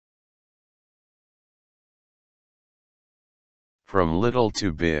From little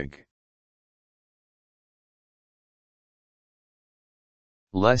to big.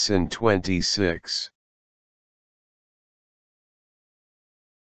 Lesson 26.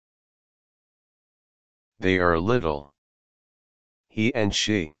 They are little. He and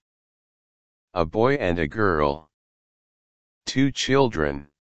she. A boy and a girl. 2 children.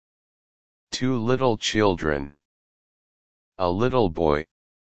 2 little children. A little boy.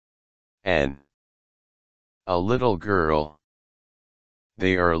 And a little girl.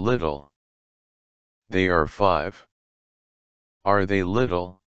 They are little. They are 5. Are they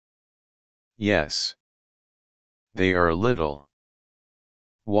little? Yes. They are little.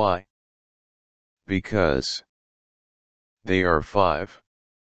 Why? Because they are 5.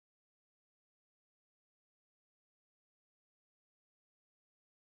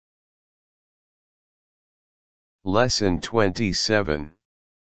 Lesson 27.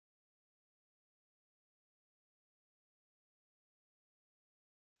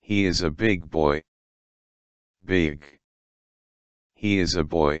 He is a big boy. Big. He is a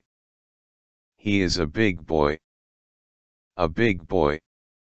boy. He is a big boy. A big boy.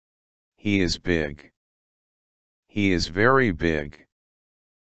 He is big. He is very big.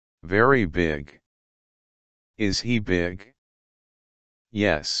 Very big. Is he big?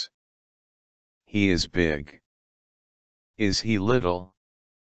 Yes. He is big. Is he little?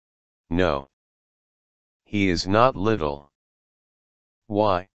 No. He is not little.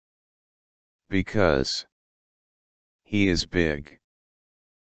 Why? Because he is big.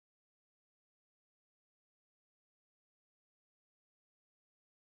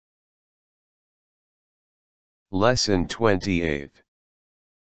 Lesson 28.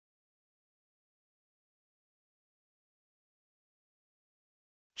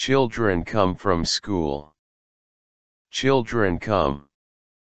 Children come from school. Children come.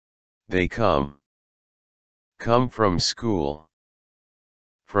 They come. Come from school.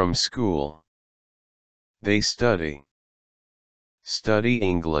 From school. They study. Study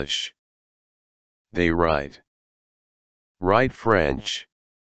English. They write. Write French.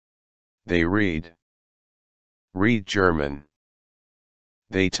 They read. Read German.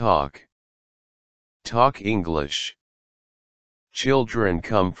 They talk. Talk English. Children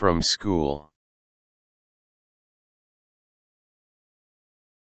come from school.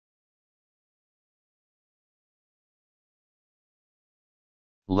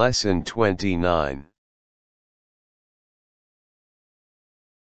 Lesson 29.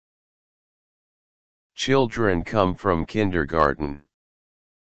 Children come from kindergarten.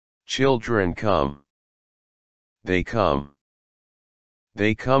 Children come. They come.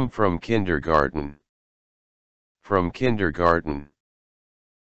 They come from kindergarten. From kindergarten.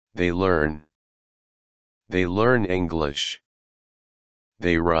 They learn. They learn English.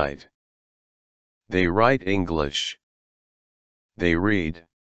 They write. They write English. They read.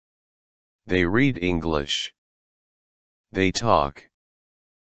 They read English. They talk.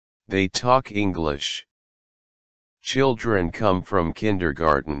 They talk English. Children come from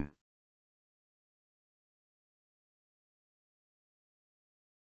kindergarten.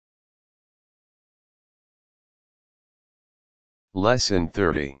 Lesson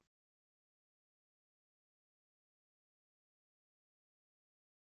 30.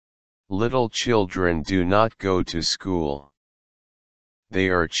 Little children do not go to school. They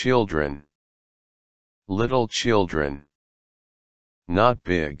are children. Little children. Not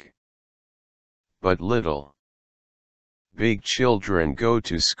big, but little. Big children go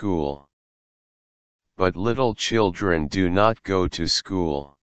to school. But little children do not go to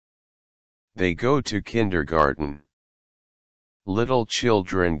school. They go to kindergarten. Little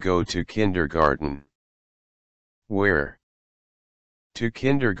children go to kindergarten. Where? To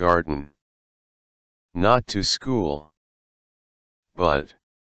kindergarten. Not to school. But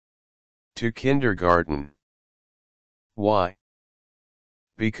to kindergarten. Why?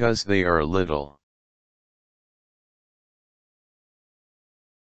 Because they are little.